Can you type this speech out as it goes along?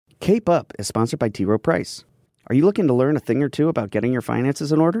Cape Up is sponsored by T. Rowe Price. Are you looking to learn a thing or two about getting your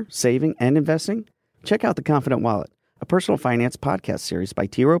finances in order, saving, and investing? Check out The Confident Wallet, a personal finance podcast series by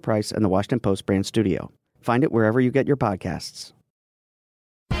T. Rowe Price and the Washington Post brand studio. Find it wherever you get your podcasts.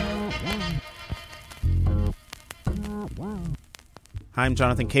 Hi, I'm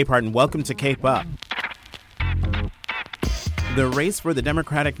Jonathan Capehart, and welcome to Cape Up. The race for the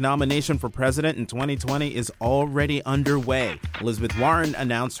Democratic nomination for president in 2020 is already underway. Elizabeth Warren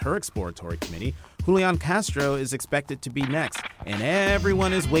announced her exploratory committee. Julian Castro is expected to be next, and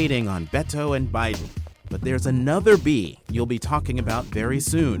everyone is waiting on Beto and Biden. But there's another B you'll be talking about very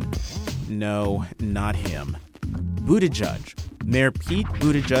soon. No, not him. Buttigieg. Mayor Pete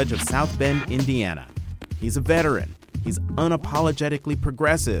Buttigieg of South Bend, Indiana. He's a veteran. He's unapologetically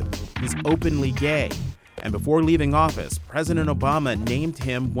progressive. He's openly gay. And before leaving office, President Obama named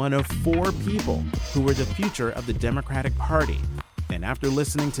him one of 4 people who were the future of the Democratic Party. And after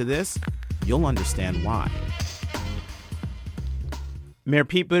listening to this, you'll understand why. Mayor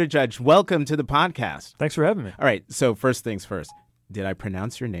Pete Buttigieg, welcome to the podcast. Thanks for having me. All right, so first things first. Did I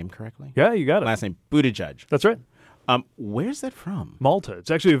pronounce your name correctly? Yeah, you got it. Last name, Buttigieg. That's right. Where's that from? Malta.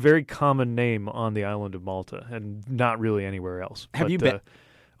 It's actually a very common name on the island of Malta and not really anywhere else. Have you been?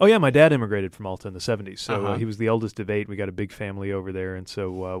 Oh, yeah, my dad immigrated from Malta in the 70s, so he was the eldest of 8. We got a big family over there, and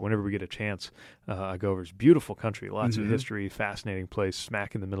so whenever we get a chance, I go over. It's a beautiful country, lots of history, fascinating place,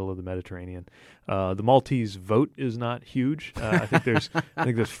 smack in the middle of the Mediterranean. The Maltese vote is not huge. I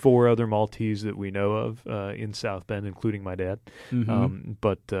think there's 4 other Maltese that we know of in South Bend, including my dad. Yeah,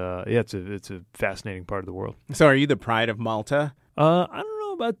 it's a fascinating part of the world. So are you the pride of Malta? I don't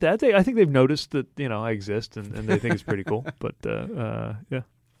know about that. I think they've noticed that I exist, and they think it's pretty cool. But yeah.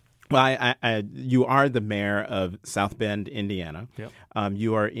 Well, you are the mayor of South Bend, Indiana. Yep.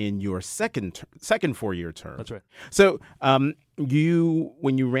 You are in your second 4-year term. That's right. So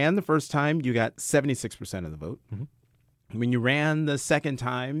when you ran the first time, you got 76% of the vote. Mm-hmm. When you ran the second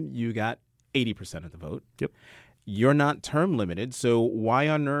time, you got 80% of the vote. Yep. You're not term limited, so why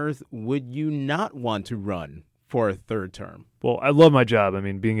on earth would you not want to run for a third term? Well, I love my job. I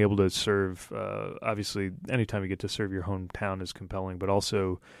mean, being able to serve, obviously, anytime you get to serve your hometown is compelling, but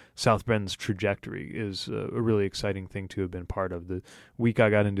also South Bend's trajectory is a really exciting thing to have been part of. The week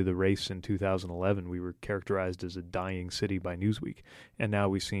I got into the race in 2011, we were characterized as a dying city by Newsweek, and now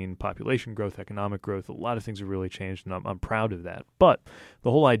we've seen population growth, economic growth. A lot of things have really changed, and I'm proud of that. But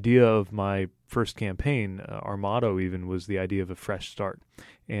the whole idea of my first campaign, our motto even, was the idea of a fresh start.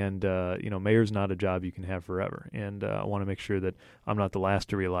 And, mayor's not a job you can have forever. And I want to make sure that I'm not the last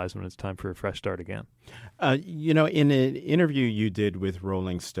to realize when it's time for a fresh start again. In an interview you did with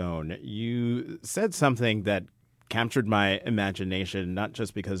Rolling Stone, you said something that captured my imagination, not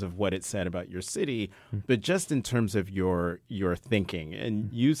just because of what it said about your city, but just in terms of your thinking.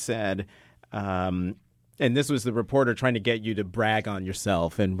 And you said, and this was the reporter trying to get you to brag on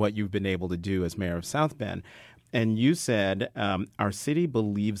yourself and what you've been able to do as mayor of South Bend. And you said, our city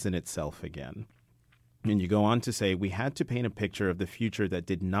believes in itself again. And you go on to say, we had to paint a picture of the future that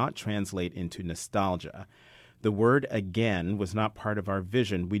did not translate into nostalgia. The word again was not part of our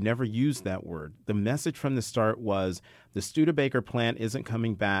vision. We never used that word. The message from the start was, the Studebaker plant isn't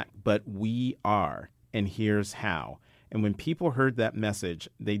coming back, but we are. And here's how. And when people heard that message,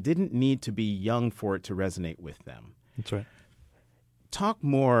 they didn't need to be young for it to resonate with them. That's right. Talk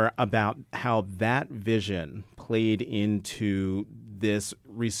more about how that vision played into this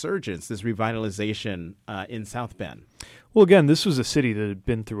resurgence, this revitalization in South Bend. Well, again, this was a city that had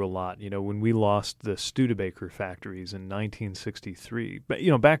been through a lot. When we lost the Studebaker factories in 1963,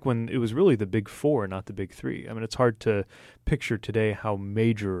 but back when it was really the Big Four, not the Big Three. I mean, it's hard to picture today how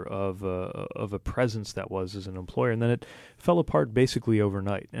major of a presence that was as an employer, and then it fell apart basically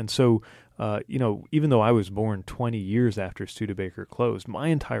overnight. And so, even though I was born 20 years after Studebaker closed, my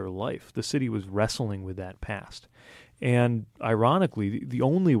entire life the city was wrestling with that past. And ironically, the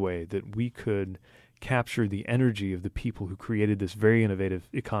only way that we could capture the energy of the people who created this very innovative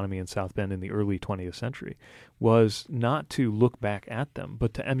economy in South Bend in the early 20th century was not to look back at them,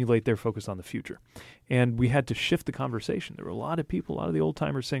 but to emulate their focus on the future. And we had to shift the conversation. There were a lot of people, a lot of the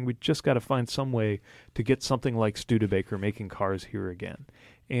old-timers saying, we just got to find some way to get something like Studebaker making cars here again.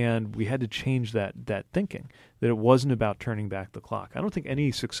 And we had to change that thinking, that it wasn't about turning back the clock. I don't think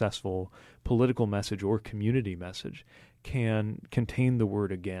any successful political message or community message can contain the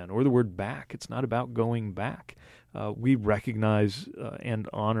word again or the word back. It's not about going back. We recognize and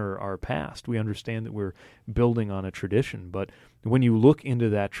honor our past. We understand that we're building on a tradition. But when you look into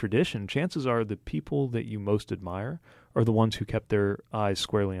that tradition, chances are the people that you most admire are the ones who kept their eyes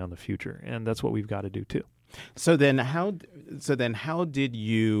squarely on the future. And that's what we've got to do too. So then, how did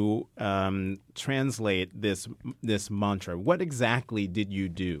you translate this mantra? What exactly did you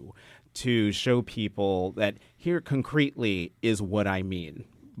do to show people that here concretely is what I mean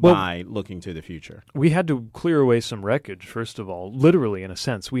by looking to the future? We had to clear away some wreckage, first of all, literally in a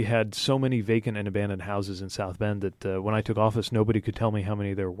sense. We had so many vacant and abandoned houses in South Bend that when I took office, nobody could tell me how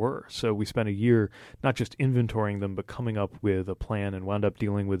many there were. So we spent a year not just inventorying them, but coming up with a plan and wound up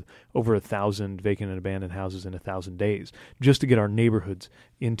dealing with over 1,000 vacant and abandoned houses in 1,000 days just to get our neighborhoods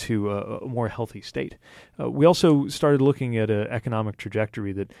into a more healthy state. We also started looking at an economic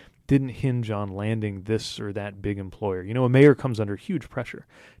trajectory that didn't hinge on landing this or that big employer. You know, a mayor comes under huge pressure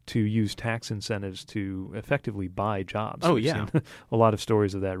to use tax incentives to effectively buy jobs. Oh, We've yeah. seen a lot of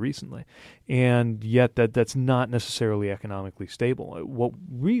stories of that recently. And yet that's not necessarily economically stable. What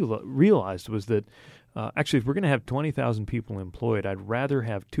we realized was that actually, if we're going to have 20,000 people employed, I'd rather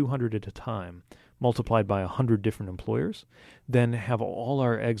have 200 at a time multiplied by 100 different employers than have all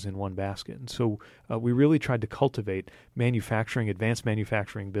our eggs in one basket. And so we really tried to cultivate advanced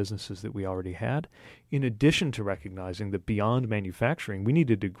manufacturing businesses that we already had, in addition to recognizing that beyond manufacturing, we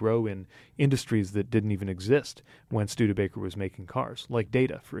needed to grow in industries that didn't even exist when Studebaker was making cars, like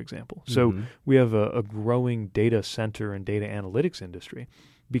data, for example. So we have a growing data center and data analytics industry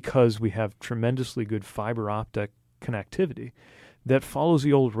because we have tremendously good fiber optic connectivity that follows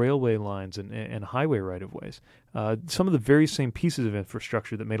the old railway lines and highway right-of-ways. Some of the very same pieces of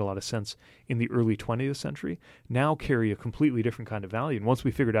infrastructure that made a lot of sense in the early 20th century now carry a completely different kind of value. And once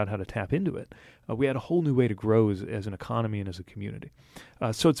we figured out how to tap into it, we had a whole new way to grow as an economy and as a community.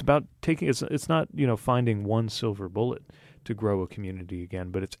 So it's about it's not finding one silver bullet to grow a community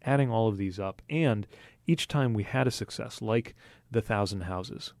again, but it's adding all of these up. And each time we had a success, like the 1,000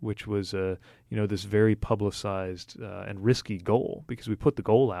 houses, which was this very publicized and risky goal, because we put the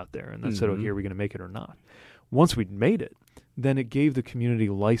goal out there and then said, okay, are we going to make it or not? Once we'd made it, then it gave the community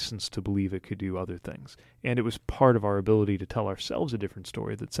license to believe it could do other things. And it was part of our ability to tell ourselves a different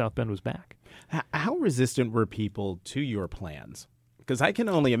story, that South Bend was back. How resistant were people to your plans? Because I can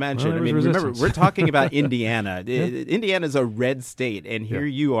only imagine. Well, remember, we're talking about Indiana. Indiana's a red state, and here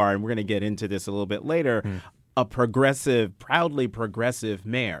you are, and we're going to get into this a little bit later, a proudly progressive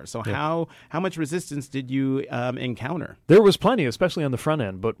mayor. So how much resistance did you encounter? There was plenty, especially on the front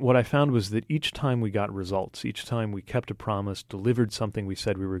end. But what I found was that each time we got results, each time we kept a promise, delivered something we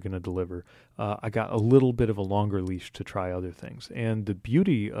said we were going to deliver, I got a little bit of a longer leash to try other things. And the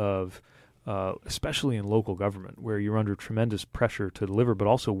beauty of especially in local government, where you're under tremendous pressure to deliver, but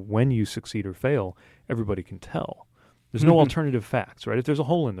also when you succeed or fail, everybody can tell. There's no alternative facts, right? If there's a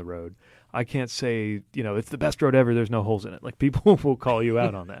hole in the road, I can't say, it's the best road ever, there's no holes in it. Like, people will call you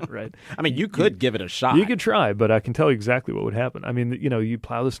out on that, right? I mean, you could give it a shot. You could try, but I can tell you exactly what would happen. I mean, you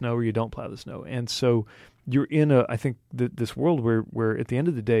plow the snow or you don't plow the snow. And so you're in I think this world where at the end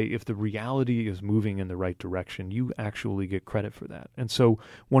of the day, if the reality is moving in the right direction, you actually get credit for that. And so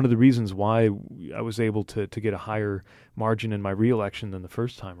one of the reasons why I was able to get a higher margin in my reelection than the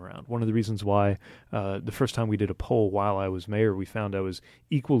first time around, one of the reasons why the first time we did a poll while I was mayor, we found I was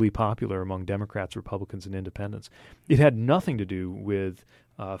equally popular among Democrats, Republicans, and independents. It had nothing to do with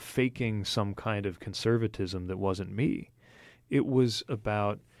faking some kind of conservatism that wasn't me. It was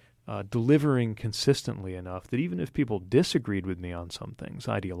about delivering consistently enough that even if people disagreed with me on some things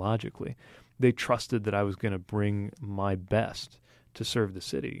ideologically, they trusted that I was going to bring my best to serve the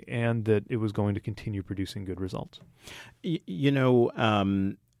city and that it was going to continue producing good results. You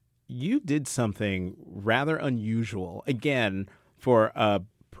did something rather unusual, again, for a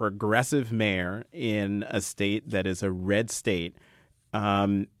progressive mayor in a state that is a red state.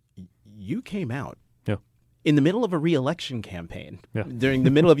 You came out. In the middle of a re-election campaign, during the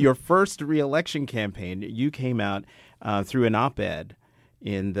middle of your first re-election campaign, you came out through an op-ed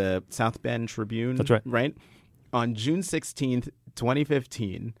in the South Bend Tribune. That's right. Right? On June 16th,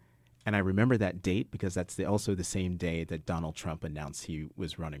 2015. And I remember that date because that's also the same day that Donald Trump announced he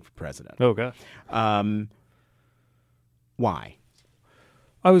was running for president. Oh, gosh. Why?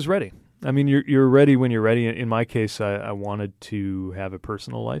 I was ready. I mean, you're ready when you're ready. In my case, I wanted to have a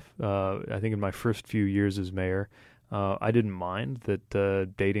personal life. I think in my first few years as mayor, I didn't mind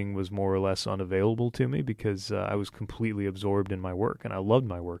that dating was more or less unavailable to me because I was completely absorbed in my work, and I loved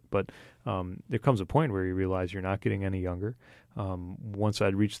my work. But there comes a point where you realize you're not getting any younger. Once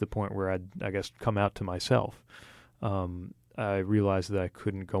I'd reached the point where I guess, come out to myself, I realized that I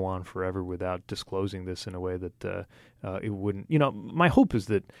couldn't go on forever without disclosing this in a way that it wouldn't. My hope is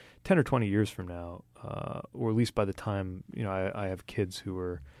that 10 or 20 years from now, or at least by the time I have kids who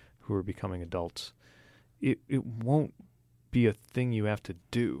are becoming adults, it won't be a thing you have to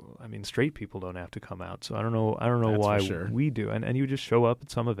do. I mean, straight people don't have to come out, so I don't know That's why for sure. we do. And you would just show up at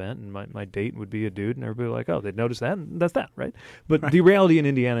some event, and my date would be a dude, and everybody would be like, oh, they'd notice that, and that's that, right? But the reality in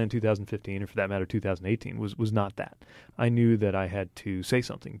Indiana in 2015, or for that matter 2018, was not that. I knew that I had to say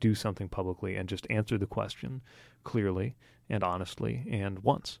something, do something publicly, and just answer the question clearly and honestly and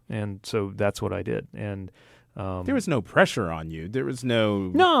once. And so that's what I did. And there was no pressure on you. There was no.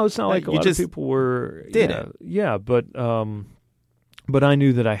 No, it's not like a you lot just of people were. did yeah, it. Yeah, but I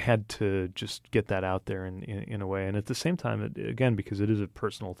knew that I had to just get that out there in a way. And at the same time, again, because it is a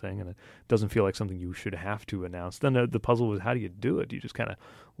personal thing and it doesn't feel like something you should have to announce, then the puzzle was, how do you do it? You just kind of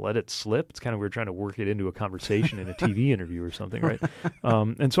let it slip? It's kind of weird trying to work it into a conversation in a TV interview or something, right?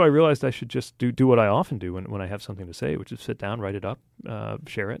 And so I realized I should just do what I often do when I have something to say, which is sit down, write it up,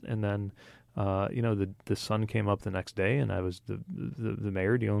 share it, and then the sun came up the next day, and I was the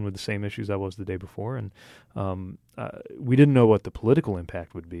mayor dealing with the same issues I was the day before, and we didn't know what the political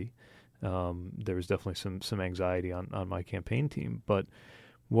impact would be. There was definitely some anxiety on my campaign team, but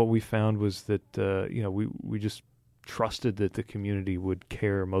what we found was that we just trusted that the community would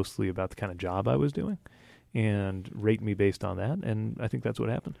care mostly about the kind of job I was doing and rate me based on that, and I think that's what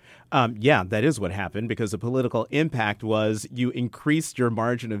happened. Yeah, that is what happened, because the political impact was you increased your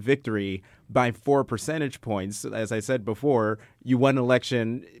margin of victory by 4 percentage points. As I said before, you won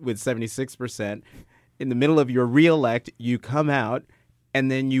election with 76%. In the middle of your reelect, you come out,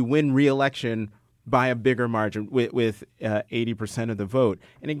 and then you win reelection by a bigger margin with 80% of the vote.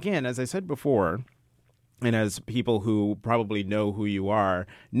 And again, as I said before, and as people who probably know who you are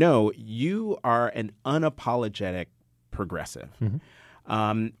know, you are an unapologetic progressive.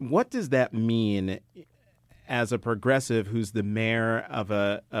 Mm-hmm. What does that mean as a progressive who's the mayor of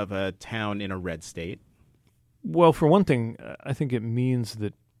a town in a red state? Well, for one thing, I think it means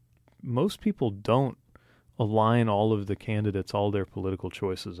that most people don't align all of the candidates, all their political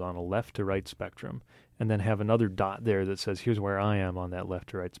choices on a left to right spectrum, and then have another dot there that says, here's where I am on that left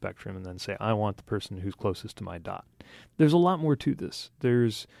to right spectrum, and then say, I want the person who's closest to my dot. There's a lot more to this.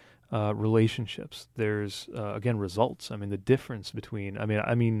 There's relationships. There's, again, results. I mean, the difference between,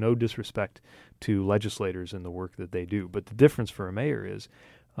 I mean, no disrespect to legislators and the work that they do, but the difference for a mayor is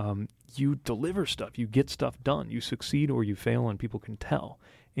you deliver stuff, you get stuff done, you succeed or you fail, and people can tell,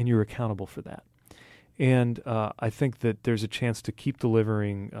 and you're accountable for that. And I think that there's a chance to keep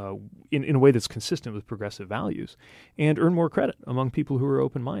delivering in a way that's consistent with progressive values and earn more credit among people who are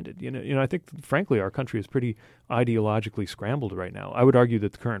open-minded. You know, I think, frankly, our country is pretty ideologically scrambled right now. I would argue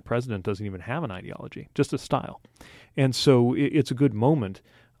that the current president doesn't even have an ideology, just a style. And so it's a good moment,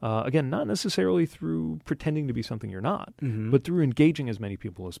 again, not necessarily through pretending to be something you're not, but through engaging as many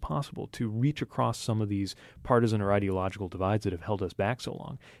people as possible to reach across some of these partisan or ideological divides that have held us back so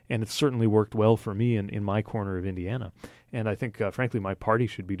long. And it's certainly worked well for me in my corner of Indiana. And I think, frankly, my party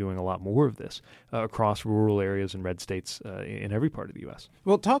should be doing a lot more of this across rural areas and red states in every part of the U.S.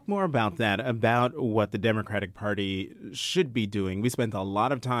 Well, talk more about that, about what the Democratic Party should be doing. We spent a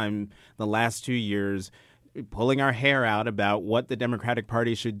lot of time the last 2 years pulling our hair out about what the Democratic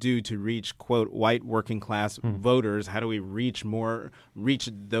Party should do to reach, quote, white working class voters. How do we reach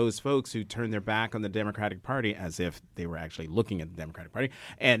those folks who turn their back on the Democratic Party, as if they were actually looking at the Democratic Party,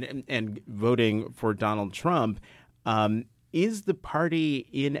 and voting for Donald Trump? Is the party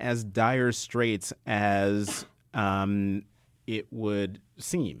in as dire straits as it would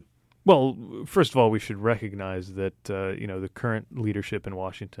seem? Well, first of all, we should recognize that the current leadership in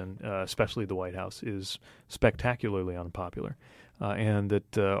Washington, especially the White House, is spectacularly unpopular, and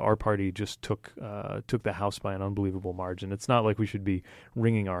that our party just took the House by an unbelievable margin. It's not like we should be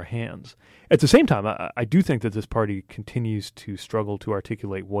wringing our hands. At the same time, I do think that this party continues to struggle to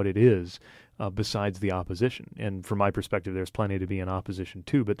articulate what it is besides the opposition. And from my perspective, there's plenty to be in opposition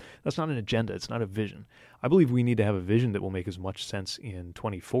too, but that's not an agenda. It's not a vision. I believe we need to have a vision that will make as much sense in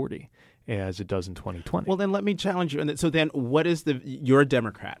 2040 as it does in 2020. Well, then let me challenge you. So then what is you're a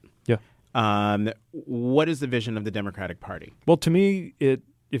Democrat. Yeah. What is the vision of the Democratic Party? Well, to me,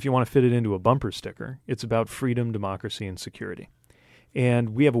 if you want to fit it into a bumper sticker, it's about freedom, democracy, and security. And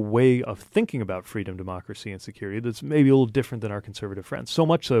we have a way of thinking about freedom, democracy, and security that's maybe a little different than our conservative friends, so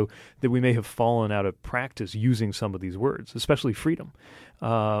much so that we may have fallen out of practice using some of these words, especially freedom,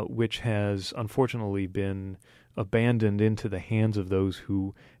 which has unfortunately been abandoned into the hands of those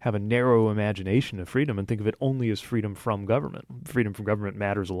who have a narrow imagination of freedom and think of it only as freedom from government. Freedom from government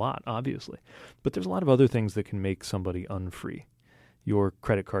matters a lot, obviously. But there's a lot of other things that can make somebody unfree. Your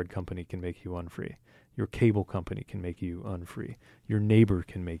credit card company can make you unfree. Your cable company can make you unfree. Your neighbor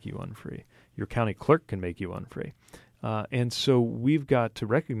can make you unfree. Your county clerk can make you unfree. And so we've got to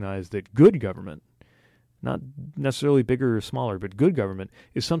recognize that good government not necessarily bigger or smaller, but good government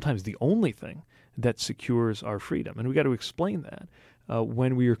is sometimes the only thing that secures our freedom. And we got to explain that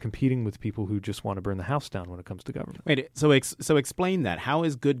when we are competing with people who just want to burn the house down when it comes to government. Wait, so explain that. How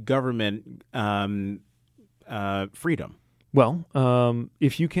is good government freedom? Well,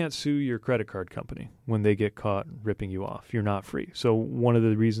 if you can't sue your credit card company when they get caught ripping you off, you're not free. So one of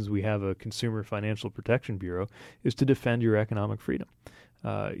the reasons we have a Consumer Financial Protection Bureau is to defend your economic freedom.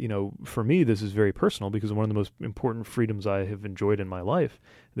 For me, this is very personal because one of the most important freedoms I have enjoyed in my life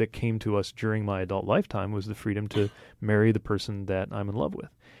that came to us during my adult lifetime was the freedom to marry the person that I'm in love with.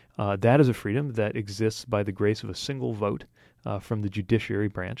 That is a freedom that exists by the grace of a single vote from the judiciary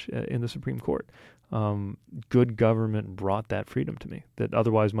branch in the Supreme Court. Good government brought that freedom to me that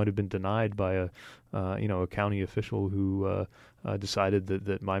otherwise might have been denied by a county official who decided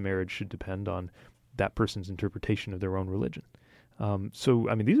that my marriage should depend on that person's interpretation of their own religion.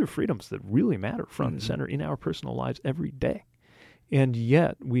 These are freedoms that really matter front and center in our personal lives every day. And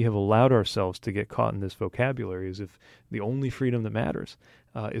yet we have allowed ourselves to get caught in this vocabulary as if the only freedom that matters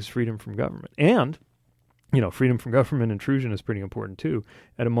is freedom from government. And freedom from government intrusion is pretty important, too.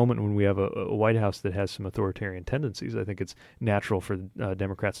 At a moment when we have a White House that has some authoritarian tendencies, I think it's natural for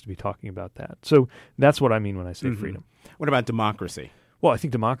Democrats to be talking about that. So that's what I mean when I say freedom. What about democracy? Well, I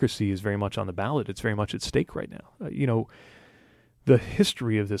think democracy is very much on the ballot. It's very much at stake right now. The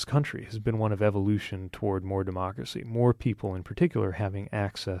history of this country has been one of evolution toward more democracy, more people in particular having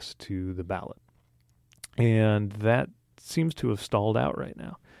access to the ballot. And that seems to have stalled out right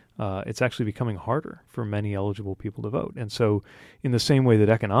now. It's actually becoming harder for many eligible people to vote. And so in the same way that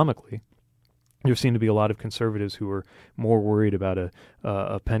economically, there seem to be a lot of conservatives who are more worried about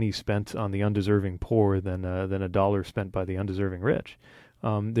a penny spent on the undeserving poor than a dollar spent by the undeserving rich.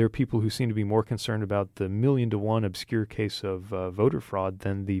 There are people who seem to be more concerned about the 1,000,000-to-1 obscure case of voter fraud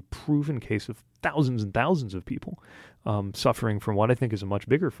than the proven case of thousands and thousands of people suffering from what I think is a much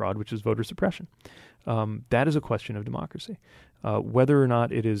bigger fraud, which is voter suppression. That is a question of democracy. Whether or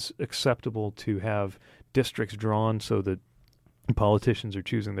not it is acceptable to have districts drawn so that politicians are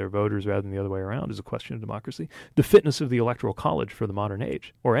choosing their voters rather than the other way around is a question of democracy. The fitness of the Electoral College for the modern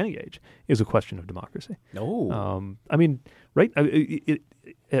age, or any age, is a question of democracy. No. Right?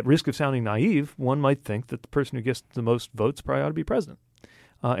 At risk of sounding naive, one might think that the person who gets the most votes probably ought to be president.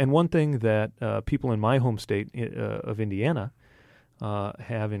 And one thing that people in my home state of Indiana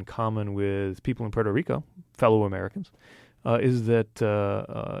have in common with people in Puerto Rico, fellow Americans, is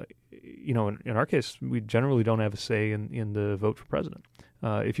that in our case, we generally don't have a say in the vote for president.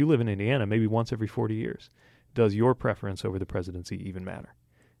 If you live in Indiana, maybe once every 40 years, does your preference over the presidency even matter?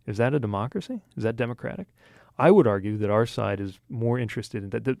 Is that a democracy? Is that democratic? I would argue that our side is more interested in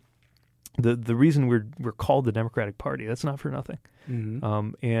that. The reason we're called the Democratic Party, that's not for nothing.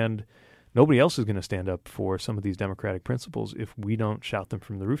 And nobody else is going to stand up for some of these democratic principles if we don't shout them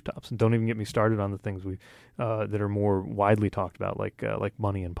from the rooftops. And don't even get me started on the things that are more widely talked about, like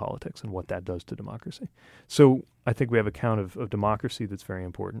money in politics and what that does to democracy. So I think we have a count of democracy that's very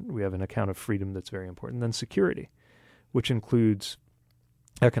important. We have an account of freedom that's very important. Then security, which includes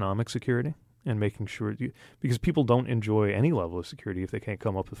economic security and making sure because people don't enjoy any level of security if they can't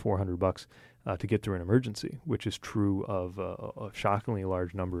come up with $400 to get through an emergency, which is true of a shockingly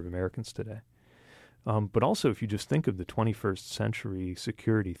large number of Americans today. But also, if you just think of the 21st century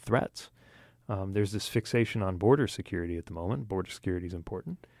security threats, there's this fixation on border security at the moment. Border security is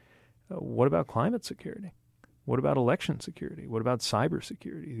important. What about climate security? What about election security? What about cyber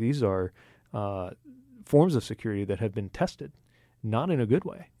security? These are forms of security that have been tested, not in a good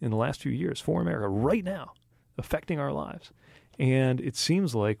way, in the last few years for America right now, affecting our lives. And it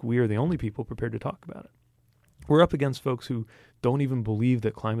seems like we are the only people prepared to talk about it. We're up against folks who don't even believe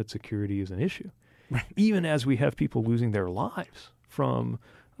that climate security is an issue, even as we have people losing their lives from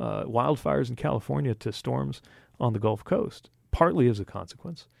wildfires in California to storms on the Gulf Coast, partly as a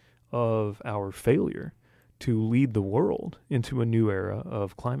consequence of our failure to lead the world into a new era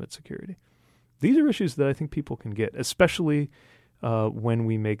of climate security. These are issues that I think people can get, especially when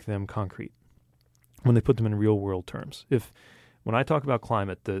we make them concrete, when they put them in real-world terms. When I talk about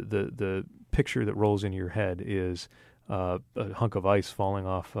climate, the picture that rolls in your head is a hunk of ice falling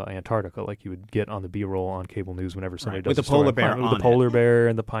off Antarctica, like you would get on the B-roll on cable news whenever somebody does with the polar bear with the polar bear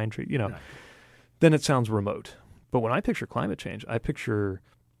and the pine tree. Then it sounds remote. But when I picture climate change, I picture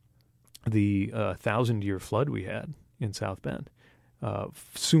the 1,000-year flood we had in South Bend.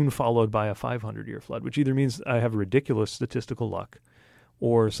 Soon followed by a 500-year flood, which either means I have ridiculous statistical luck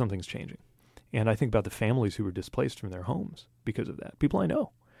or something's changing. And I think about the families who were displaced from their homes because of that. People I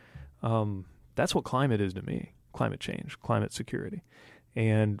know. That's what climate is to me, climate change, climate security.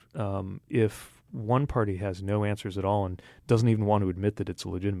 And if one party has no answers at all and doesn't even want to admit that it's a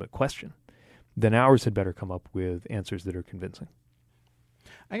legitimate question, then ours had better come up with answers that are convincing.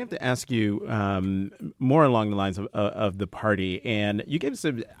 I have to ask you more along the lines of the party. And you gave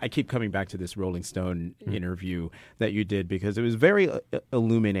some, I keep coming back to this Rolling Stone interview that you did because it was very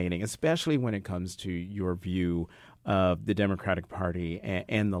illuminating, especially when it comes to your view of the Democratic Party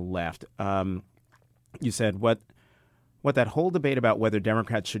and the left. You said what that whole debate about whether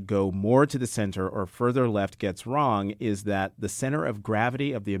Democrats should go more to the center or further left gets wrong is that the center of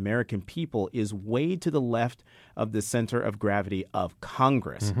gravity of the American people is way to the left of the center of gravity of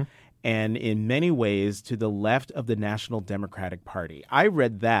Congress. And in many ways to the left of the National Democratic Party. I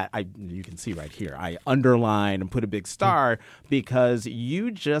read that. You can see right here. I underline and put a big star because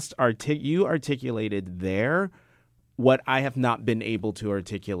you just articulated there what I have not been able to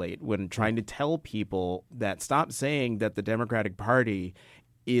articulate when trying to tell people that stop saying that the Democratic Party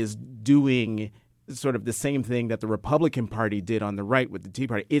is doing sort of the same thing that the Republican Party did on the right with the Tea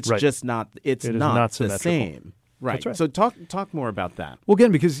Party. It's just not. It is not the same. Right. Right. So talk more about that. Well,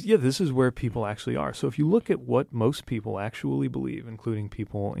 again, because this is where people actually are. So if you look at what most people actually believe, including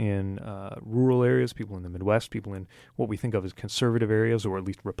people in rural areas, people in the Midwest, people in what we think of as conservative areas or at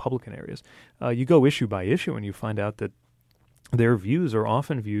least Republican areas, you go issue by issue and you find out that their views are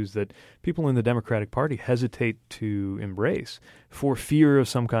often views that people in the Democratic Party hesitate to embrace for fear of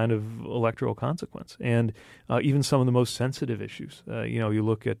some kind of electoral consequence, and even some of the most sensitive issues. You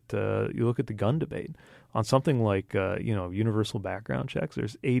look at the gun debate on something like universal background checks.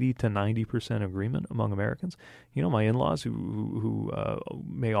 There's 80 to 90% agreement among Americans. My in-laws who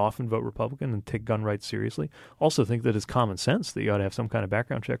may often vote Republican and take gun rights seriously also think that it's common sense that you ought to have some kind of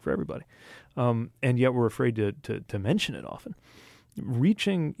background check for everybody, and yet we're afraid to mention it often.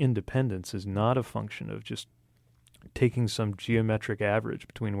 Reaching independence is not a function of just taking some geometric average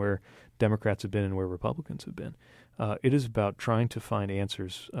between where Democrats have been and where Republicans have been. It is about trying to find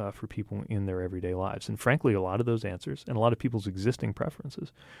answers for people in their everyday lives. And frankly, a lot of those answers and a lot of people's existing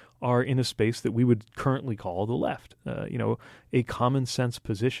preferences are in a space that we would currently call the left. A common sense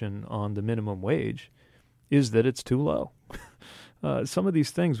position on the minimum wage is that it's too low. Some of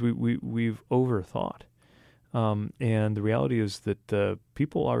these things we've overthought. And the reality is that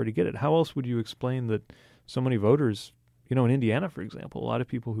people already get it. How else would you explain that so many voters, in Indiana, for example, a lot of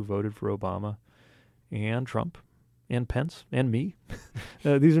people who voted for Obama and Trump and Pence and me,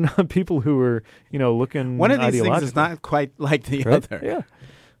 these are not people who are, looking one of these ideological. things is not quite like the right? other. Yeah.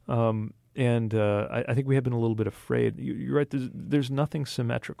 And I think we have been a little bit afraid. You're right. There's nothing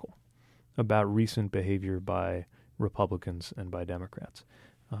symmetrical about recent behavior by Republicans and by Democrats.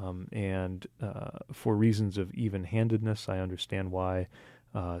 And for reasons of even-handedness, I understand why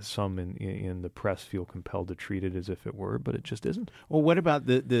some in the press feel compelled to treat it as if it were, but it just isn't. Well, what about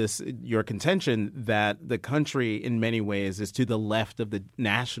your contention that the country in many ways is to the left of the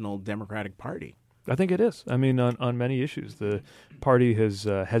National Democratic Party? I think it is. I mean, on many issues. The party has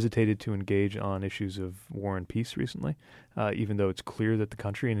hesitated to engage on issues of war and peace recently, even though it's clear that the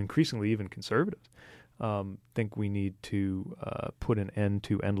country, and increasingly even conservatives, think we need to put an end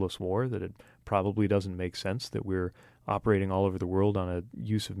to endless war, that it probably doesn't make sense that we're operating all over the world on a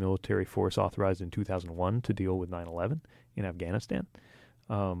use of military force authorized in 2001 to deal with 9/11 in Afghanistan.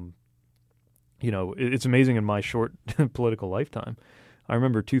 It's amazing in my short political lifetime. I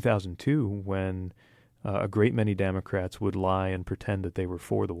remember 2002 when a great many Democrats would lie and pretend that they were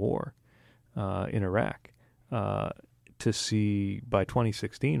for the war in Iraq, to see by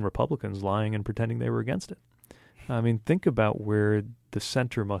 2016 Republicans lying and pretending they were against it. I mean, think about where the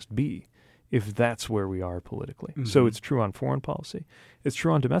center must be if that's where we are politically. Mm-hmm. So it's true on foreign policy. It's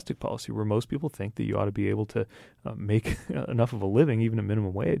true on domestic policy, where most people think that you ought to be able to make enough of a living, even a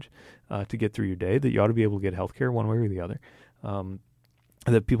minimum wage, to get through your day, that you ought to be able to get health care one way or the other.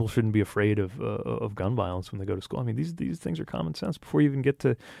 That people shouldn't be afraid of gun violence when they go to school. I mean, these things are common sense before you even get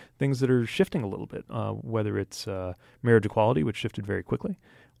to things that are shifting a little bit, whether it's marriage equality, which shifted very quickly,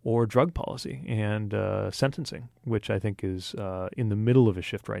 or drug policy and sentencing, which I think is in the middle of a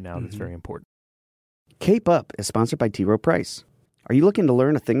shift right now that's very important. Cape Up is sponsored by T. Rowe Price. Are you looking to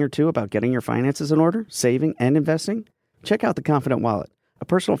learn a thing or two about getting your finances in order, saving, and investing? Check out The Confident Wallet, a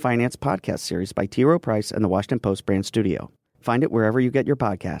personal finance podcast series by T. Rowe Price and the Washington Post brand studio. Find it wherever you get your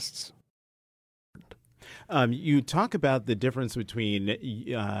podcasts. You talk about the difference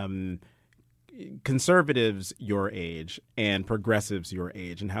between conservatives your age and progressives your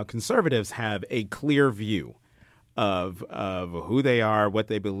age, and how conservatives have a clear view of who they are, what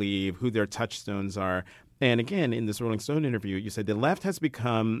they believe, who their touchstones are. And again, in this Rolling Stone interview, you said the left has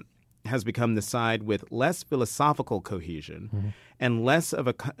become has become the side with less philosophical cohesion and less of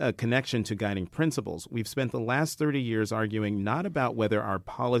a connection to guiding principles. We've spent the last 30 years arguing not about whether our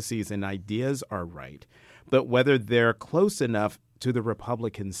policies and ideas are right, but whether they're close enough to the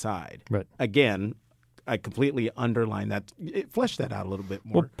Republican side. Right. Again, I completely underline that. Flesh that out a little bit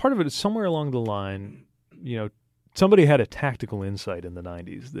more. Well, part of it is somewhere along the line, somebody had a tactical insight in the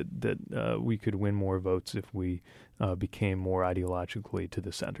 90s that we could win more votes if we became more ideologically to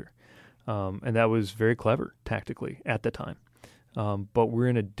the center. And that was very clever tactically at the time. But we're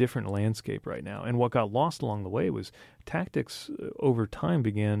in a different landscape right now. And what got lost along the way was tactics over time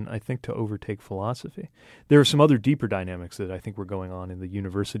began, I think, to overtake philosophy. There are some other deeper dynamics that I think were going on in the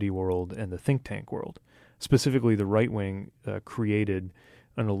university world and the think tank world. Specifically, the right wing created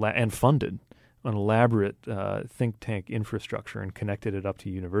and funded an elaborate think tank infrastructure and connected it up to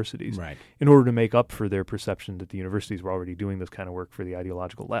universities in order to make up for their perception that the universities were already doing this kind of work for the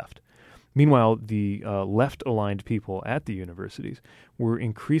ideological left. Meanwhile, the left-aligned people at the universities were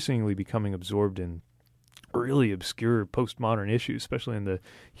increasingly becoming absorbed in really obscure postmodern issues, especially in the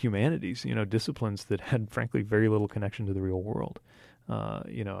humanities, disciplines that had, frankly, very little connection to the real world.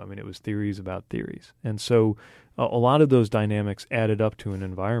 It was theories about theories. And so a lot of those dynamics added up to an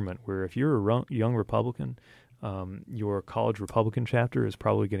environment where if you're a young Republican, your college Republican chapter is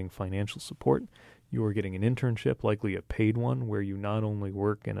probably getting financial support. You're getting an internship, likely a paid one, where you not only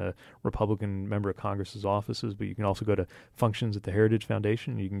work in a Republican member of Congress's offices, but you can also go to functions at the Heritage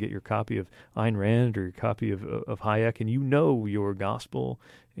Foundation. You can get your copy of Ayn Rand or your copy of Hayek, and your gospel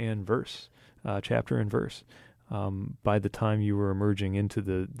and verse, chapter and verse. By the time you were emerging into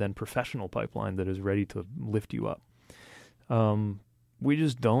the then professional pipeline that is ready to lift you up. We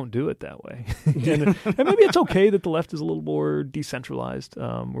just don't do it that way. and maybe it's okay that the left is a little more decentralized.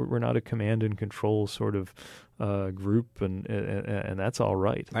 We're not a command and control sort of group, and that's all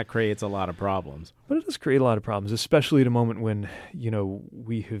right. That creates a lot of problems. But it does create a lot of problems, especially at a moment when,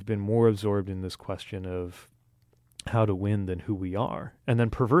 we have been more absorbed in this question of how to win than who we are. And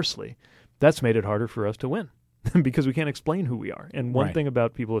then perversely, that's made it harder for us to win. Because we can't explain who we are. And one thing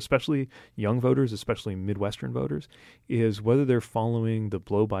about people, especially young voters, especially Midwestern voters, is whether they're following the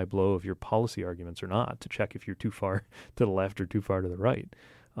blow-by-blow of your policy arguments or not to check if you're too far to the left or too far to the right.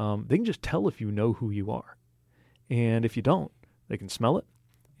 They can just tell if you know who you are. And if you don't, they can smell it,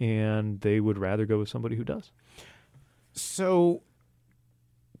 and they would rather go with somebody who does. So,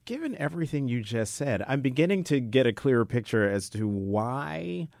 given everything you just said, I'm beginning to get a clearer picture as to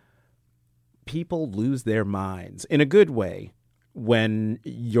why people lose their minds in a good way when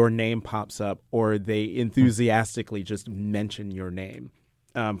your name pops up or they enthusiastically just mention your name.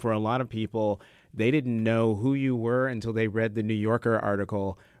 For a lot of people, they didn't know who you were until they read the New Yorker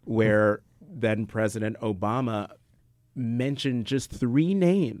article where then President Obama mentioned just 3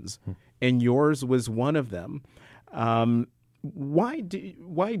 names, and yours was one of them. Why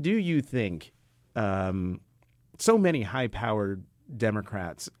do you think so many high-powered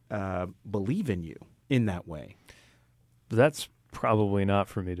Democrats believe in you in that way? That's probably not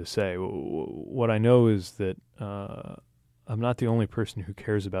for me to say. What I know is that I'm not the only person who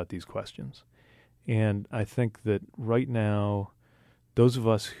cares about these questions. And I think that right now, those of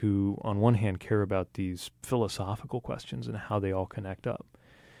us who, on one hand, care about these philosophical questions and how they all connect up,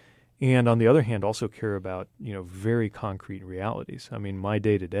 and on the other hand, also care about, very concrete realities. I mean, my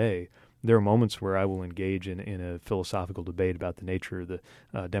day-to-day, there are moments where I will engage in a philosophical debate about the nature of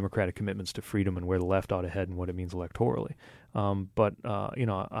the democratic commitments to freedom and where the left ought to head and what it means electorally. But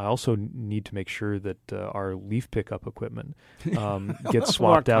I also need to make sure that our leaf pickup equipment gets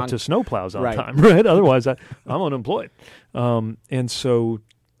swapped out to snowplows on time, right? Otherwise, I'm unemployed. And so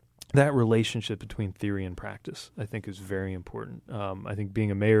that relationship between theory and practice, I think, is very important. I think being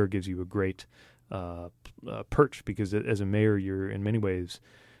a mayor gives you a great perch because as a mayor, you're in many ways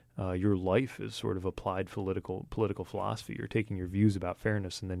your life is sort of applied political philosophy. You're taking your views about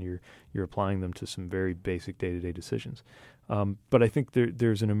fairness and then you're applying them to some very basic day-to-day decisions. But I think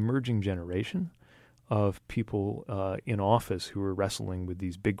there's an emerging generation of people in office who are wrestling with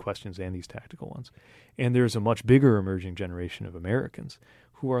these big questions and these tactical ones. And there's a much bigger emerging generation of Americans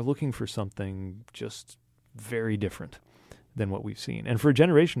who are looking for something just very different than what we've seen. And for a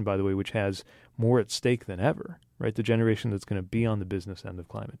generation, by the way, which has more at stake than ever, right? The generation that's going to be on the business end of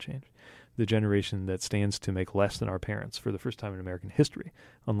climate change. The generation that stands to make less than our parents for the first time in American history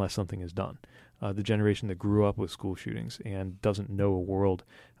unless something is done. The generation that grew up with school shootings and doesn't know a world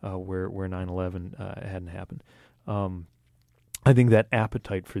where 9/11 hadn't happened. I think that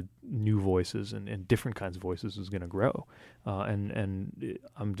appetite for new voices and different kinds of voices is going to grow. And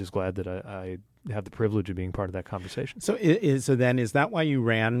I'm just glad that I have the privilege of being part of that conversation. So, so then, is that why you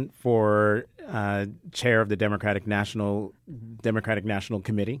ran for chair of the Democratic National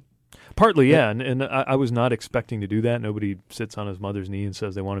Committee? Partly, yeah, and I was not expecting to do that. Nobody sits on his mother's knee and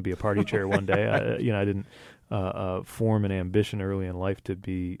says they want to be a party chair one day. I didn't form an ambition early in life to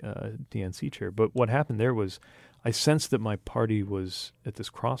be DNC chair. But what happened there was I sensed that my party was at this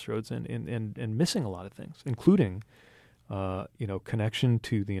crossroads and missing a lot of things, including connection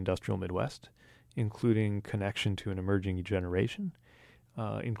to the industrial Midwest, including connection to an emerging generation,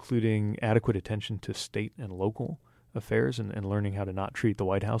 including adequate attention to state and local affairs and learning how to not treat the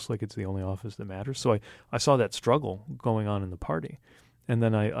White House like it's the only office that matters. So I saw that struggle going on in the party. And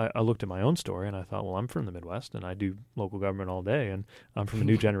then I looked at my own story and I thought, well, I'm from the Midwest and I do local government all day and I'm from a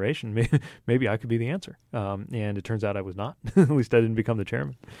new generation. Maybe I could be the answer. And it turns out I was not. At least I didn't become the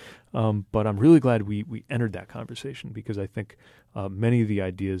chairman. But I'm really glad we entered that conversation because I think many of the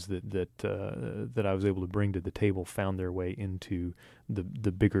ideas that I was able to bring to the table found their way into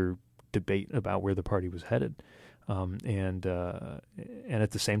the bigger debate about where the party was headed. And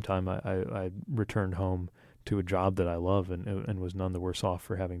at the same time, I returned home to a job that I love and was none the worse off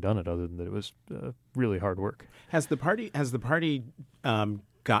for having done it, other than that it was really hard work. Has the party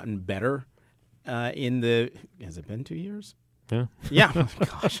gotten better has it been 2 years? Yeah. Yeah. Oh,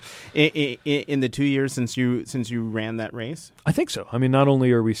 gosh. In the 2 years since you ran that race? I think so. I mean, not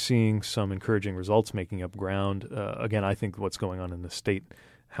only are we seeing some encouraging results making up ground, again, I think what's going on in the state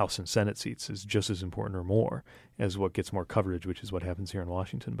House and Senate seats is just as important or more as what gets more coverage, which is what happens here in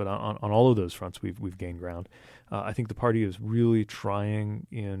Washington. But on all of those fronts, we've gained ground. I think the party is really trying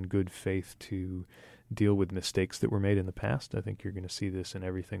in good faith to deal with mistakes that were made in the past. I think you're going to see this in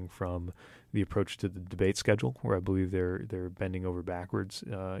everything from the approach to the debate schedule, where I believe they're bending over backwards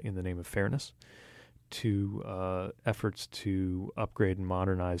in the name of fairness, to efforts to upgrade and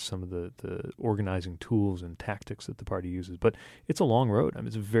modernize some of the organizing tools and tactics that the party uses. But it's a long road. I mean,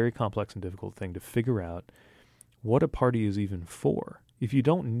 it's a very complex and difficult thing to figure out what a party is even for. If you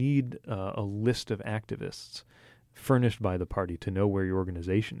don't need a list of activists furnished by the party to know where your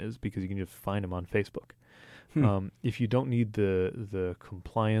organization is, because you can just find them on Facebook. If you don't need the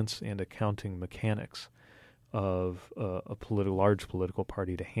compliance and accounting mechanics of a large political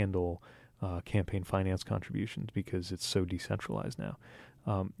party to handle campaign finance contributions because it's so decentralized now.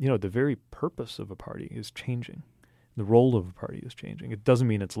 The very purpose of a party is changing. The role of a party is changing. It doesn't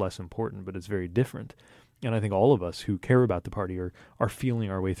mean it's less important, but it's very different. And I think all of us who care about the party are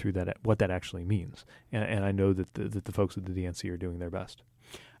feeling our way through that, what that actually means. And I know that the folks at the DNC are doing their best.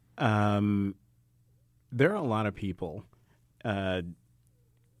 There are a lot of people,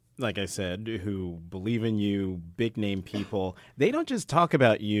 like I said, who believe in you, big name people. They don't just talk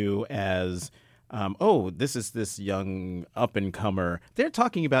about you as, this is this young up and comer. They're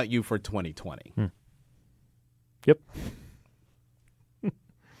talking about you for 2020. Yep.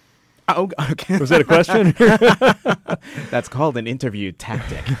 Oh, okay. Was that a question? That's called an interview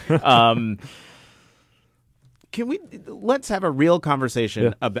tactic. Let's have a real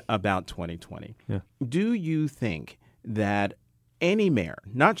conversation about 2020. Yeah. Do you think that any mayor,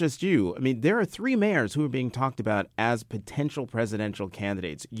 not just you, I mean, there are 3 mayors who are being talked about as potential presidential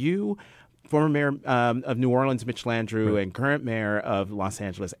candidates. You, former mayor of New Orleans, Mitch Landrieu, right, and current mayor of Los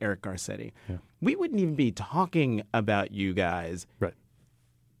Angeles, Eric Garcetti. Yeah. We wouldn't even be talking about you guys, right,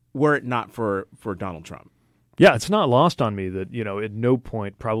 were it not for Donald Trump. Yeah, it's not lost on me that, at no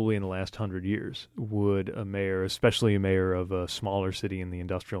point, probably in the last 100 years, would a mayor, especially a mayor of a smaller city in the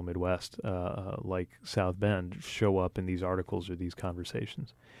industrial Midwest, like South Bend, show up in these articles or these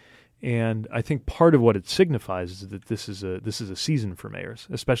conversations. And I think part of what it signifies is that this is a season for mayors,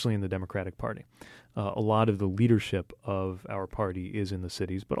 especially in the Democratic Party. A lot of the leadership of our party is in the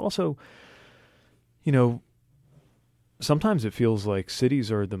cities, but also, sometimes it feels like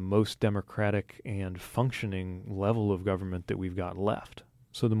cities are the most democratic and functioning level of government that we've got left.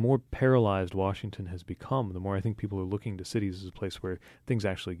 So the more paralyzed Washington has become, the more I think people are looking to cities as a place where things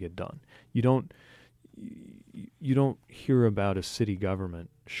actually get done. You don't hear about a city government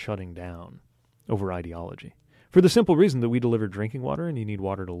shutting down over ideology, for the simple reason that we deliver drinking water and you need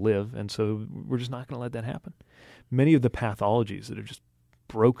water to live, and so we're just not going to let that happen. Many of the pathologies that are just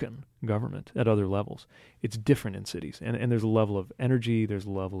broken government at other levels, it's different in cities. And there's a level of energy, there's a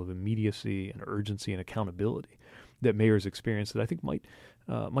level of immediacy and urgency and accountability that mayors experience that I think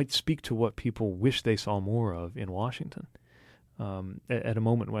might speak to what people wish they saw more of in Washington. At a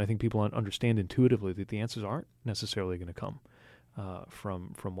moment when I think people understand intuitively that the answers aren't necessarily going to come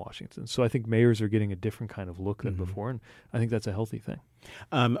from Washington. So I think mayors are getting a different kind of look than before, and I think that's a healthy thing.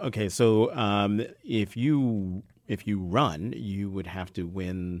 Okay, so if you run, you would have to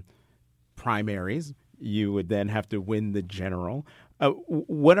win primaries. You would then have to win the general.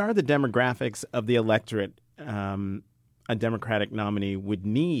 What are the demographics of the electorate a Democratic nominee would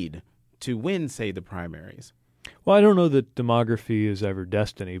need to win, say, the primaries? Well, I don't know that demography is ever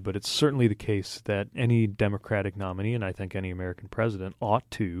destiny, but it's certainly the case that any Democratic nominee, and I think any American president, ought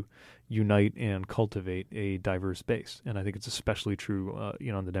to unite and cultivate a diverse base. And I think it's especially true,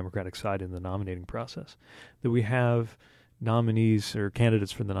 on the Democratic side in the nominating process, that we have nominees or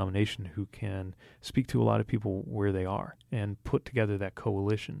candidates for the nomination who can speak to a lot of people where they are and put together that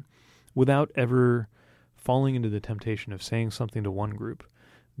coalition without ever falling into the temptation of saying something to one group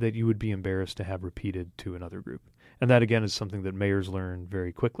that you would be embarrassed to have repeated to another group. And that, again, is something that mayors learn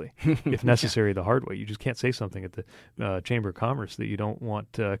very quickly, if necessary, the hard way. You just can't say something at the Chamber of Commerce that you don't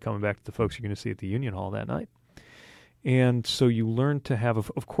want coming back to the folks you're going to see at the Union Hall that night. And so you learn to have,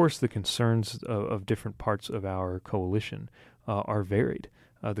 of course, the concerns of different parts of our coalition are varied.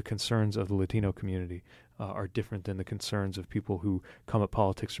 The concerns of the Latino community are different than the concerns of people who come at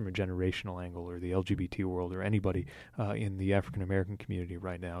politics from a generational angle, or the LGBT world, or anybody in the African American community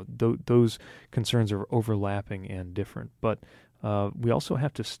right now. Those concerns are overlapping and different. But we also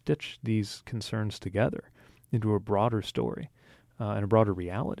have to stitch these concerns together into a broader story and a broader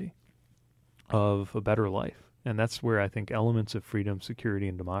reality of a better life. And that's where I think elements of freedom, security,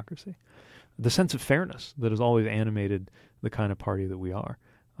 and democracy, the sense of fairness that has always animated the kind of party that we are,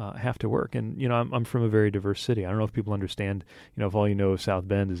 have to work. And, I'm from a very diverse city. I don't know if people understand, if all you know of South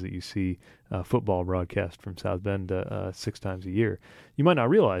Bend is that you see football broadcast from South Bend 6 times a year. You might not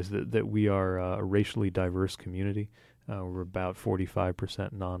realize that we are a racially diverse community. We're about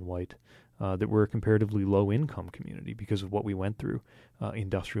 45% non-white, that we're a comparatively low-income community because of what we went through,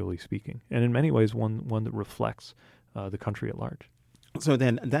 industrially speaking. And in many ways, one that reflects the country at large. So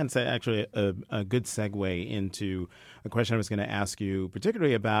then that's actually a good segue into a question I was going to ask you,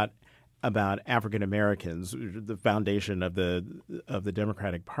 particularly about African Americans, the foundation of the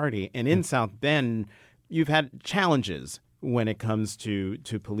Democratic Party. And in South Bend, you've had challenges when it comes to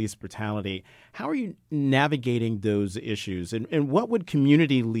police brutality. How are you navigating those issues? And what would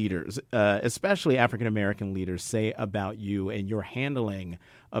community leaders, especially African American leaders, say about you and your handling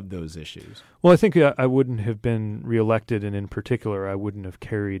of those issues? Well, I think I wouldn't have been reelected, and in particular, I wouldn't have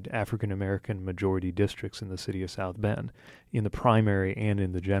carried African American majority districts in the city of South Bend in the primary and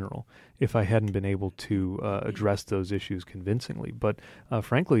in the general if I hadn't been able to address those issues convincingly. But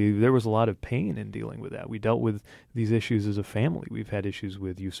frankly, there was a lot of pain in dealing with that. We dealt with these issues as a family. We've had issues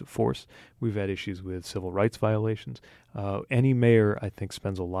with use of force. We've had issues with civil rights violations. Any mayor, I think,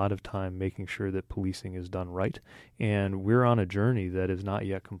 spends a lot of time making sure that policing is done right. And we're on a journey that is not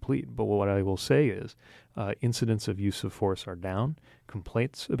yet complete. But what I will say is incidents of use of force are down.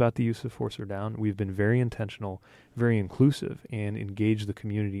 Complaints about the use of force are down. We've been very intentional, very inclusive, and engaged the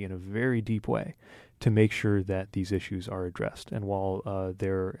community in a very deep way to make sure that these issues are addressed. And while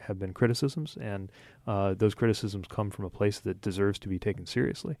there have been criticisms, and those criticisms come from a place that deserves to be taken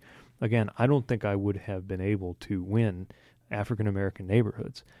seriously, again, I don't think I would have been able to win African American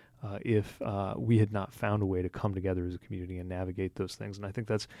neighborhoods if we had not found a way to come together as a community and navigate those things. And I think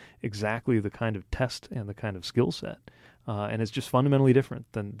that's exactly the kind of test and the kind of skill set. And it's just fundamentally different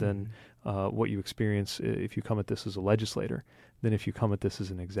than what you experience if you come at this as a legislator than if you come at this as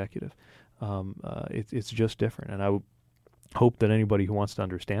an executive. It's just different. And I would hope that anybody who wants to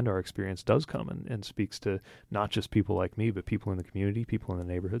understand our experience does come and speaks to not just people like me, but people in the community, people in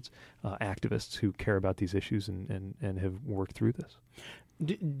the neighborhoods, activists who care about these issues and have worked through this.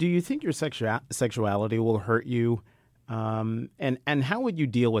 Do you think your sexuality will hurt you? And how would you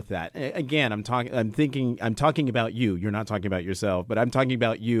deal with that? Again, I'm talking about you. You're not talking about yourself, but I'm talking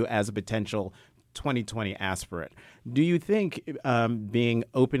about you as a potential 2020 aspirant. Do you think being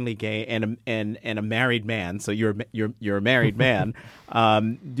openly gay and a married man, so you're a married man,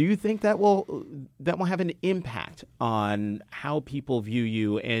 do you think that will have an impact on how people view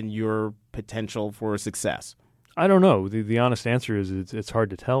you and your potential for success? I don't know. The honest answer is it's hard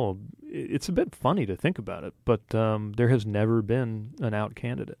to tell. It's a bit funny to think about it, but there has never been an out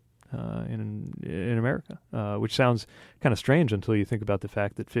candidate in America, which sounds kind of strange until you think about the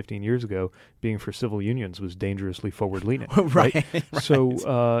fact that 15 years ago, being for civil unions was dangerously forward-leaning. right? So,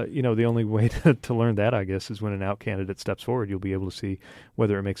 the only way to learn that, I guess, is when an out candidate steps forward, you'll be able to see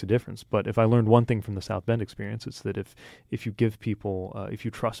whether it makes a difference. But if I learned one thing from the South Bend experience, it's that if you give people, if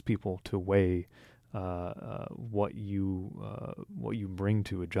you trust people to weigh what you bring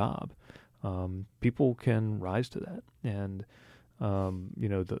to a job, people can rise to that. And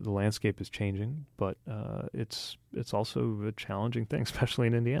The landscape is changing, but it's also a challenging thing, especially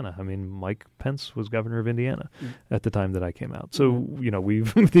in Indiana. I mean, Mike Pence was governor of Indiana at the time that I came out. So,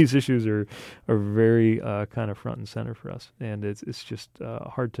 we've these issues are very kind of front and center for us. And it's just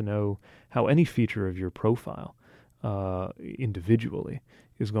hard to know how any feature of your profile individually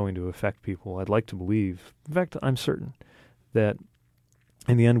is going to affect people. I'd like to believe, in fact, I'm certain that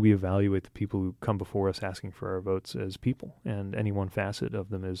in the end, we evaluate the people who come before us asking for our votes as people, and any one facet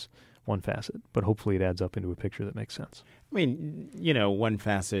of them is one facet. But hopefully it adds up into a picture that makes sense. I mean, one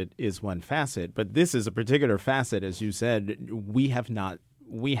facet is one facet, but this is a particular facet, as you said, we have not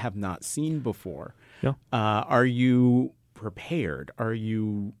seen before. Yeah. Are you prepared? Are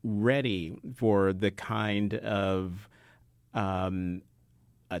you ready for the kind of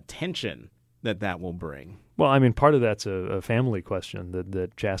attention that will bring? Well, I mean, part of that's a family question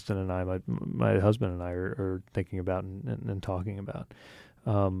that Chasten and I, my husband and I, are thinking about and talking about.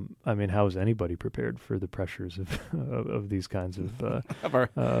 I mean, how is anybody prepared for the pressures of these kinds of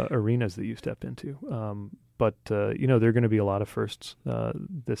arenas that you step into? But there are going to be a lot of firsts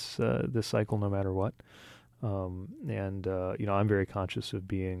this cycle, no matter what. I'm very conscious of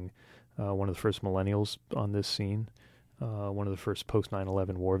being one of the first millennials on this scene, one of the first post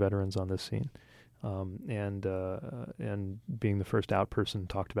 9/11 war veterans on this scene. And being the first out person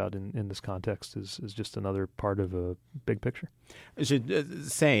talked about in this context is just another part of a big picture. I should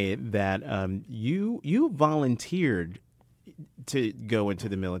say that you volunteered to go into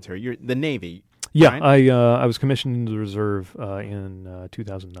the military. You're the Navy. Yeah, right? I was commissioned into the reserve in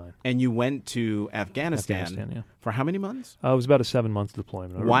 2009. And you went to Afghanistan yeah. For how many months? It was about a 7-month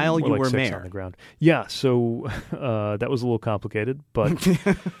deployment. While you were 6 mayor. On the ground. Yeah, so that was a little complicated. But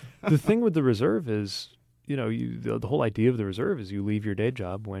the thing with the reserve is, the whole idea of the reserve is you leave your day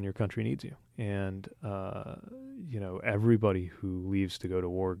job when your country needs you. And, everybody who leaves to go to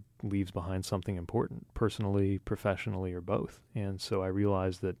war leaves behind something important, personally, professionally, or both. And so I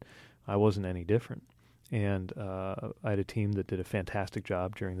realized that I wasn't any different. And I had a team that did a fantastic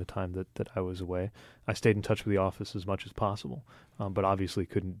job during the time that I was away. I stayed in touch with the office as much as possible, but obviously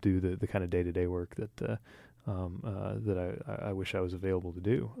couldn't do the kind of day-to-day work that I wish I was available to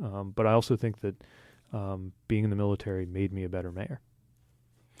do. But I also think that being in the military made me a better mayor.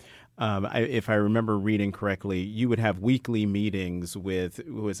 If I remember reading correctly, you would have weekly meetings with,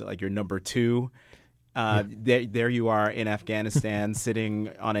 who was it, like your number two? There you are in Afghanistan, sitting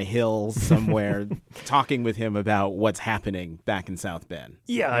on a hill somewhere, talking with him about what's happening back in South Bend.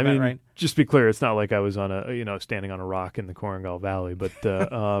 Yeah, I mean, right? Just to be clear, it's not like I was on standing on a rock in the Korengal Valley, but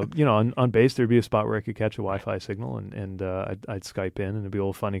on base there'd be a spot where I could catch a Wi-Fi signal, and I'd Skype in, and it'd be a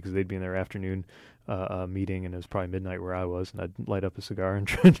little funny because they'd be in their afternoon meeting, and it was probably midnight where I was, and I'd light up a cigar and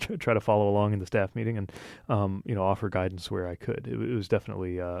try to follow along in the staff meeting, and offer guidance where I could. It was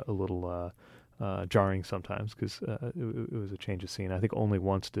definitely a little. Jarring sometimes because it was a change of scene. I think only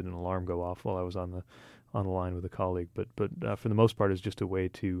once did an alarm go off while I was on the line with a colleague, but for the most part, it's just a way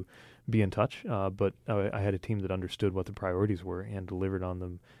to be in touch. But I had a team that understood what the priorities were and delivered on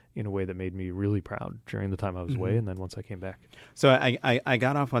them in a way that made me really proud during the time I was away, and then once I came back. So I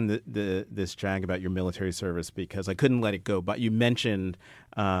got off on this jag about your military service because I couldn't let it go. But you mentioned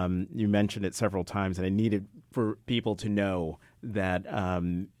it several times, and I needed for people to know that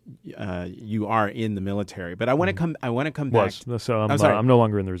you are in the military. But I want to come. I want to come back. So I'm no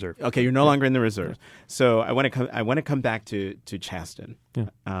longer in the reserve. Okay, you're no longer in the reserve. So I want to come back to Chasten. Yeah.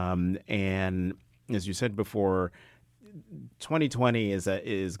 And as you said before, 2020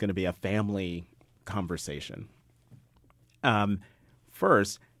 is going to be a family conversation.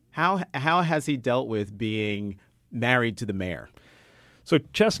 First, how has he dealt with being married to the mayor? So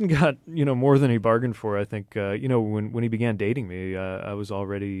Chasten got more than he bargained for. I think when he began dating me, I was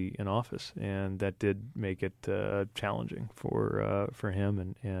already in office, and that did make it challenging for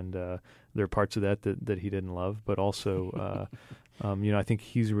him. And there are parts of that he didn't love, but also I think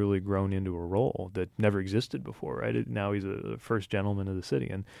he's really grown into a role that never existed before. Right now, he's a first gentleman of the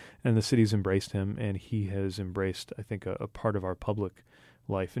city, and the city's embraced him, and he has embraced, I think, a part of our public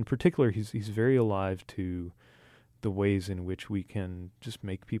life. In particular, he's very alive to the ways in which we can just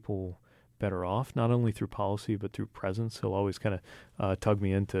make people better off, not only through policy but through presence. He'll always kind of tug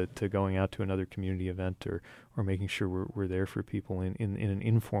me into going out to another community event or making sure we're there for people in an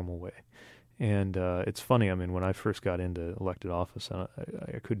informal way. And it's funny. I mean, when I first got into elected office, I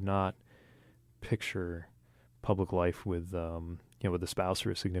could not picture public life with with a spouse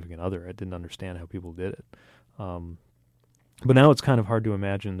or a significant other. I didn't understand how people did it. But now it's kind of hard to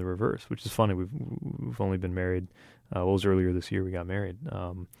imagine the reverse, which is funny. We've only been married. It was earlier this year we got married,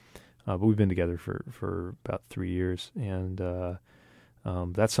 but we've been together for about 3 years, and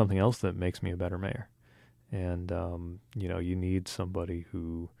that's something else that makes me a better mayor. And you need somebody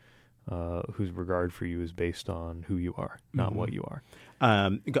whose regard for you is based on who you are, not what you are.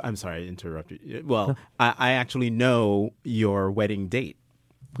 I'm sorry to interrupt you. Well, I actually know your wedding date.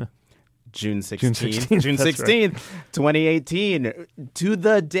 June 16th, June 16th, 2018, to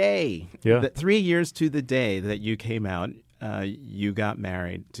the day. Yeah. 3 years to the day that you came out, you got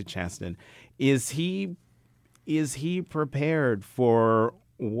married to Chasten. Is he prepared for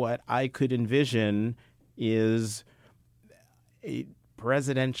what I could envision is a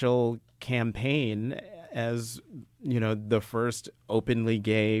presidential campaign as, the first openly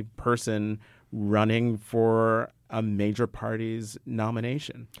gay person running for a major party's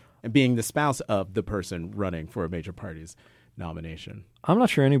nomination and being the spouse of the person running for a major party's nomination? I'm not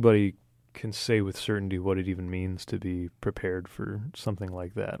sure anybody can say with certainty what it even means to be prepared for something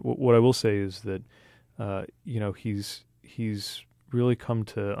like that. What I will say is that, he's really come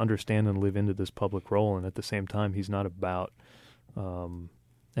to understand and live into this public role, and at the same time, he's not about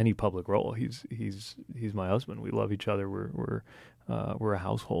any public role. He's my husband. We love each other. We're a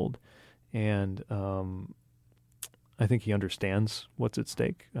household, and I think he understands what's at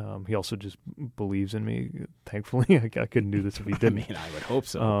stake. He also just believes in me. Thankfully, I couldn't do this if he didn't. I would hope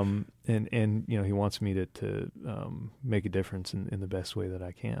so. And he wants me to make a difference in the best way that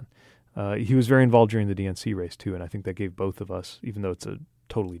I can. He was very involved during the DNC race too, and I think that gave both of us, even though it's a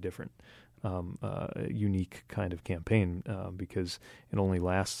totally different, unique kind of campaign, because it only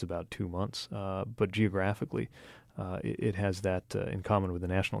lasts about 2 months. But geographically, it has that in common with the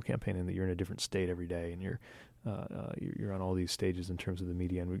national campaign, in that you're in a different state every day, and you're on all these stages in terms of the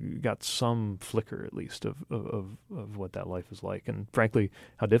media, and we got some flicker at least of what that life is like, and frankly,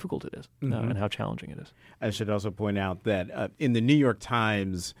 how difficult it is, and how challenging it is. I should also point out that in the New York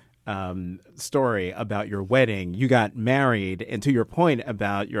Times story about your wedding, you got married, and to your point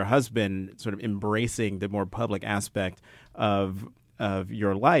about your husband sort of embracing the more public aspect of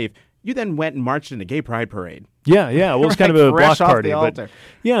your life, you then went and marched in a gay pride parade. Yeah. Well, it was kind of a block party. But,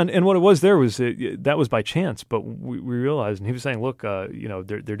 and what it was there was that was by chance, but we realized, and he was saying, look,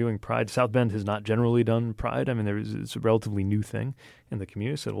 they're doing Pride. South Bend has not generally done Pride. I mean, it's a relatively new thing in the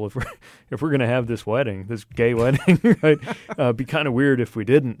community. So, well, if we're going to have this wedding, this gay wedding, right, be kind of weird if we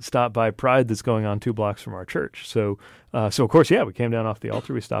didn't stop by Pride that's going on 2 blocks from our church. So of course, we came down off the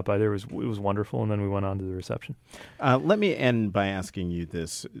altar. We stopped by there. It was wonderful, and then we went on to the reception. Let me end by asking you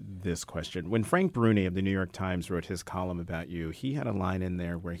this question. When Frank Bruni of the New York Times wrote his column about you, he had a line in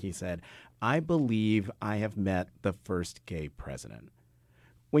there where he said, "I believe I have met the first gay president."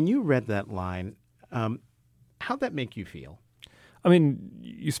 When you read that line, how'd that make you feel? I mean,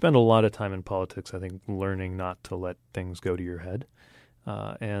 you spend a lot of time in politics, I think, learning not to let things go to your head.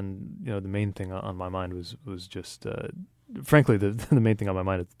 And the main thing on my mind was just, frankly, the main thing on my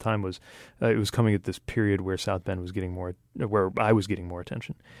mind at the time was it was coming at this period where South Bend was getting more, where I was getting more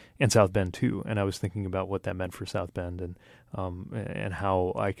attention, and South Bend too. And I was thinking about what that meant for South Bend, and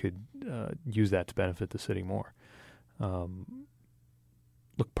how I could use that to benefit the city more.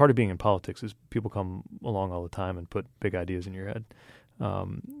 Look, part of being in politics is people come along all the time and put big ideas in your head.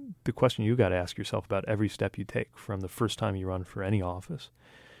 The question you got to ask yourself about every step you take, from the first time you run for any office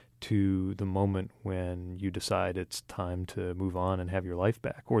to the moment when you decide it's time to move on and have your life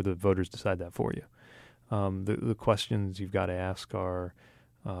back, or the voters decide that for you. The questions you've got to ask are,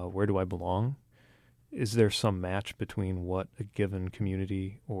 where do I belong? Is there some match between what a given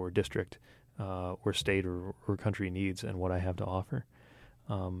community or district or state or country needs and what I have to offer?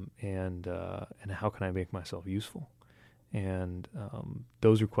 And how can I make myself useful? And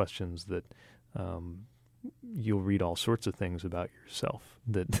those are questions that you'll read all sorts of things about yourself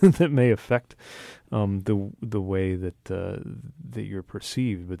that that may affect the way that you're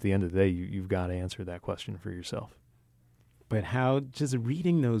perceived. But at the end of the day, you've got to answer that question for yourself. But how, just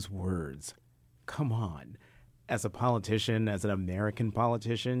reading those words, come on, as a politician, as an American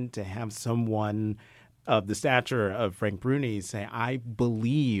politician, to have someone of the stature of Frank Bruni say, "I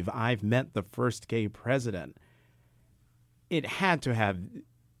believe I've met the first gay president," it had to have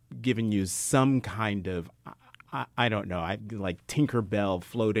given you some kind of, I don't know, like Tinkerbell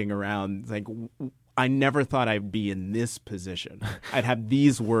floating around. Like, I never thought I'd be in this position. I'd have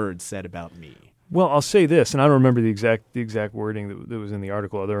these words said about me. Well, I'll say this, and I don't remember the exact wording that was in the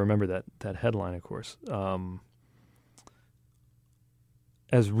article, although I remember that headline, of course.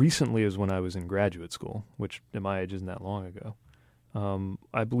 As recently as when I was in graduate school, which at my age isn't that long ago,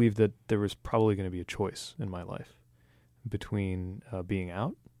 I believe that there was probably going to be a choice in my life between being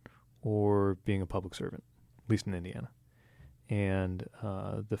out or being a public servant, at least in Indiana. And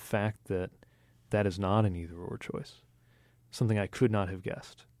the fact that is not an either-or choice, something I could not have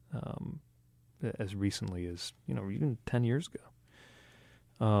guessed as recently as, even 10 years ago.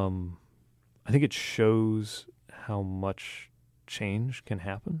 I think it shows how much change can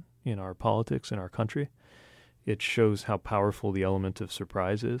happen in our politics in our country. It shows how powerful the element of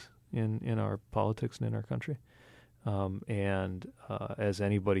surprise is in our politics and in our country. As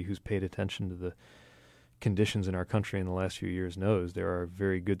anybody who's paid attention to the conditions in our country in the last few years knows, there are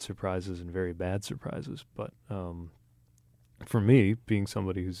very good surprises and very bad surprises. But for me, being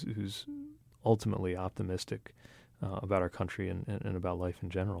somebody who's ultimately optimistic about our country and about life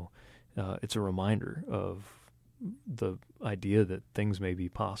in general, it's a reminder of the idea that things may be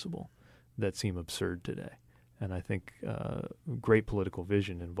possible that seem absurd today. And I think great political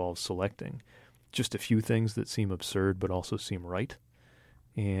vision involves selecting just a few things that seem absurd but also seem right,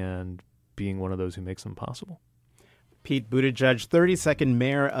 and being one of those who makes them possible. Pete Buttigieg, 32nd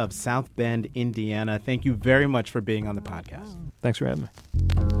Mayor of South Bend, Indiana. Thank you very much for being on the podcast. Thanks for having me.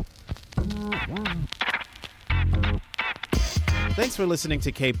 Thanks for listening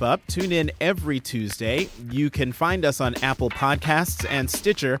to Cape Up. Tune in every Tuesday. You can find us on Apple Podcasts and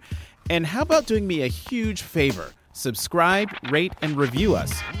Stitcher. And how about doing me a huge favor? Subscribe, rate, and review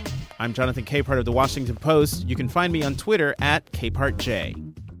us. I'm Jonathan Capehart of The Washington Post. You can find me on Twitter at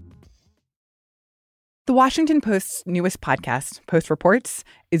CapehartJ. The Washington Post's newest podcast, Post Reports,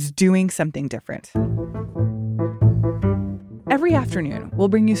 is doing something different. Every afternoon, we'll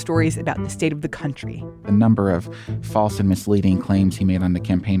bring you stories about the state of the country. The number of false and misleading claims he made on the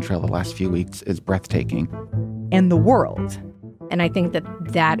campaign trail the last few weeks is breathtaking. And the world. And I think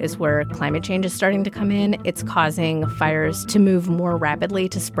that is where climate change is starting to come in. It's causing fires to move more rapidly,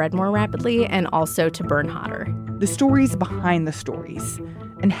 to spread more rapidly, and also to burn hotter. The stories behind the stories,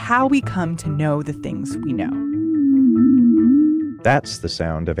 and how we come to know the things we know. That's the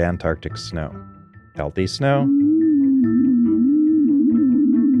sound of Antarctic snow. Healthy snow,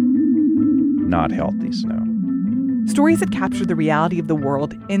 not healthy snow. Stories that capture the reality of the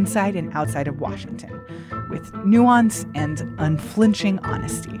world inside and outside of Washington, with nuance and unflinching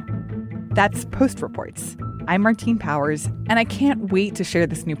honesty. That's Post Reports. I'm Martine Powers, and I can't wait to share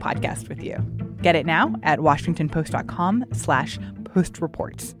this new podcast with you. Get it now at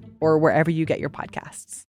WashingtonPost.com/postreports or wherever you get your podcasts.